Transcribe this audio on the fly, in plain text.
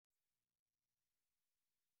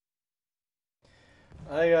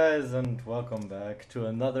Hi guys and welcome back to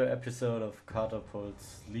another episode of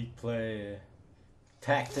Katerpult's League Play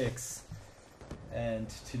Tactics. And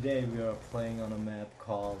today we are playing on a map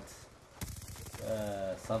called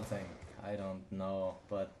something, I don't know,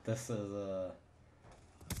 but this is a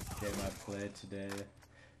game I played today.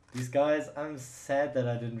 These guys, I'm sad that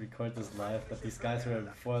I didn't record this live, but these guys were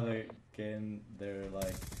before the game, they're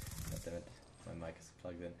like, oh, damn it, my mic is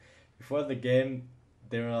plugged in. Before the game,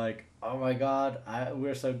 they were like, oh my god,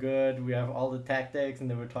 we're so good, we have all the tactics,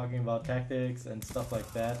 and they were talking about tactics and stuff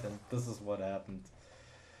like that, and this is what happened.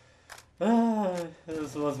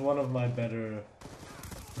 This was one of my better.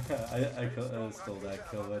 I stole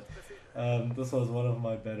that kill, but this was one of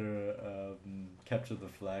my better capture the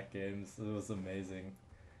flag games. It was amazing.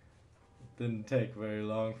 Didn't take very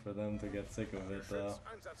long for them to get sick of it though.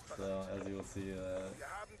 So as you will see,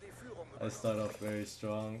 I start off very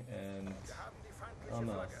strong and oh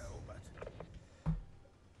no.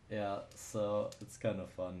 Yeah, so it's kind of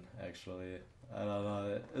fun actually. I don't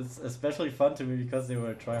know. It's especially fun to me because they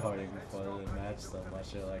were tryharding before the match so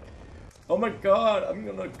much. They're like, "Oh my God, I'm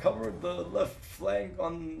gonna cover the left flank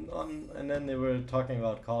on," and then they were talking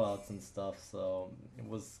about callouts and stuff. So it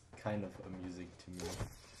was kind of amusing to me.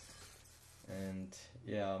 And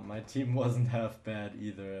yeah, my team wasn't half bad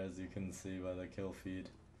either, as you can see by the kill feed.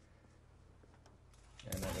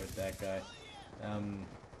 And I heard that guy.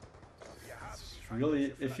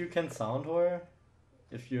 Really, if you can sound whore,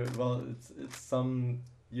 if you it's some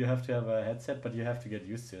you have to have a headset, but you have to get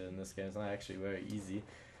used to it in this game. It's not actually very easy.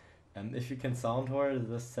 And if you can sound whore,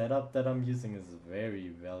 the setup that I'm using is very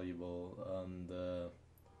valuable. The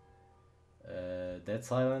dead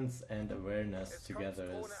silence and awareness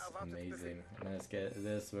together is amazing. And this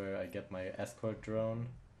is where I get my escort drone,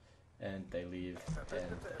 and they leave,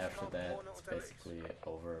 and after that it's basically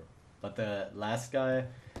over. But the last guy,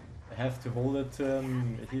 I have to hold it to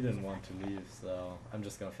him. He didn't want to leave, so I'm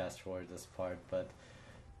just gonna fast forward this part. But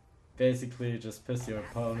basically, just piss your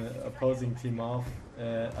opposing team off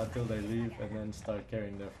until they leave, and then start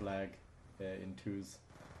carrying their flag in twos.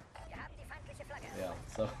 Yeah,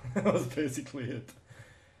 so that was basically it.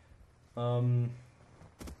 Um,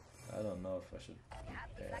 I don't know if I should.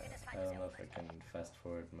 Yeah, I don't know if I can fast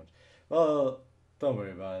forward much. Well, don't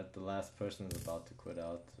worry about it. The last person is about to quit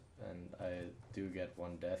out, and I do get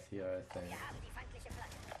one death here, I think.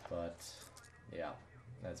 But yeah,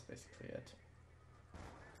 that's basically it.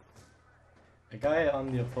 A guy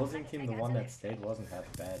on the opposing team, the one that stayed, wasn't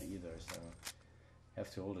half bad either, so I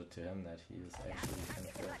have to hold it to him that he is actually kind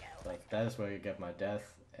of good. But that is where you get my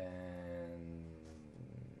death, and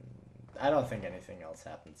I don't think anything else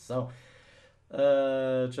happened. So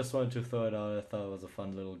just wanted to throw it out. I thought it was a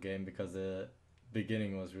fun little game because the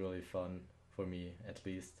beginning was really fun for me, at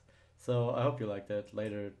least. So I hope you liked it.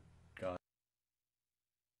 Later.